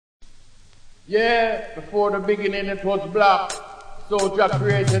Yeah, before the beginning it was black. So Jah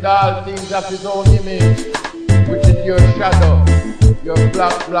created all things of his own image, which is your shadow, your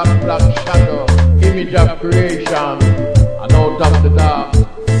black, black, black shadow, image of creation. And out of the dark,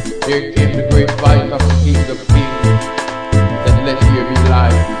 there came the great voice of the King of Kings. Said, let there be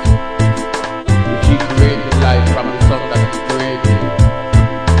light. Which he created light from the sun that he created.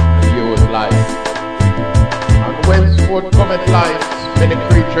 And here was light. And whenceforth cometh light, many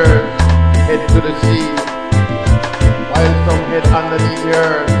creatures head to the sea, while some head underneath the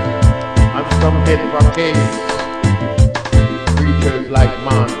earth, and some head for caves. Creatures like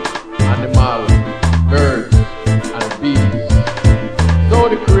man, animal, birds, and bees. So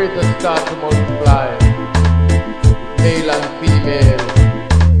the Creator starts to multiply, male and female,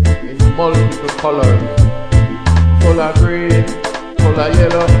 in multiple colors. Color green, color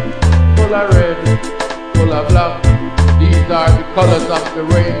yellow, color red, color black. These are the colors of the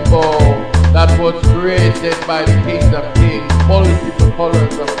rainbow that was created by the King of Kings. Multiple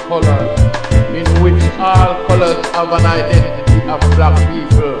colors of colors, in which all colors have an identity of black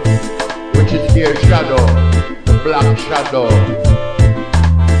people, which is their shadow, the black shadow.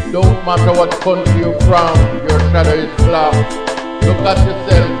 Don't matter what country you're from, your shadow is black. Look at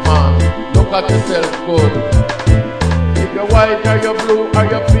yourself, man. Look at yourself good. If you're white, or you're blue, or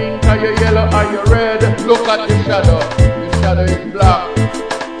you're pink, or you're yellow, or you're red, look at your shadow. Your shadow is black.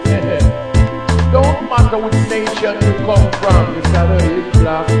 Don't matter which nation you come from, your shadow is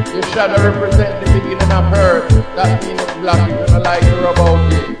black. Your shadow represents the beginning of earth. That means it's black. You're gonna like hear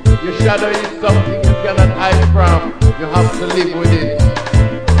about it. Your shadow is something you cannot hide from. You have to live with it.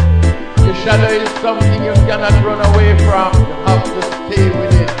 Your shadow is something you cannot run away from. You have to stay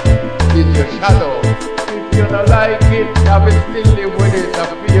with it. It's your shadow. If you don't like it, you have to still live with it. A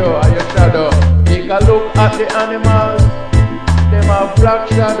fear of your shadow. Take a look at the animals. Them have black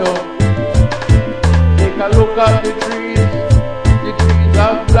shadow. Take a look at the trees. The trees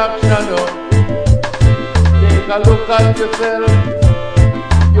have black shadow. Take a look at yourself.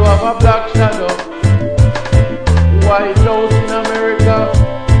 You have a black shadow. The White House in America,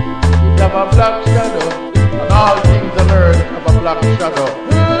 it have a black shadow. And all things on earth have a black shadow.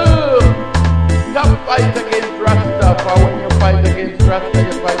 Stop fight against Rasta, for when you fight against Rasta,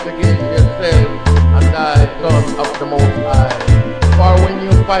 you fight against yourself. And I, Son of the Most High. For when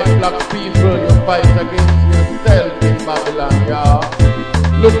you fight black people, you fight against yourself in Babylon, yeah.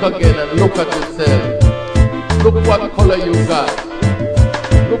 Look again and look at yourself. Look what color you got.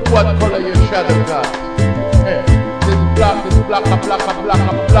 Look what color your shadow got. This black is black, a black, a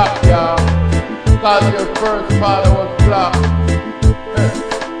black, a black, yeah. Because your first father was black.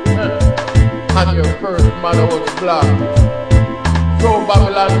 And your first mother was black. So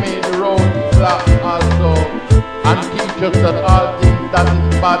Babylon made the road black also, and teach us that all things that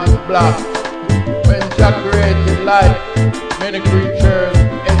is bad is black. When Jah created light, many creatures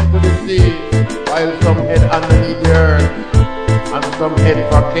head to the sea, while some head underneath the earth, and some head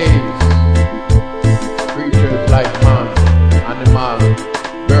for caves. Creatures like man, animal,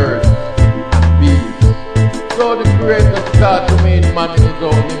 birds, and bees. So the Creator started to make man in his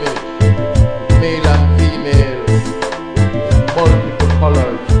own image, male and female, in multiple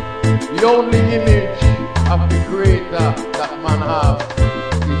colors. The only image of the Creator that man has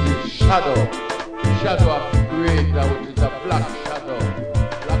is his shadow. The shadow of the Creator, which is a black shadow.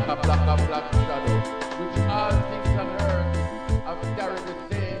 Black, a black, a black shadow. Which all things on earth have carried the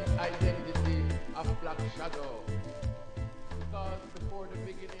same identity of black shadow. Because before the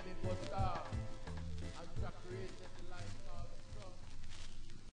beginning it was dark, and Jah created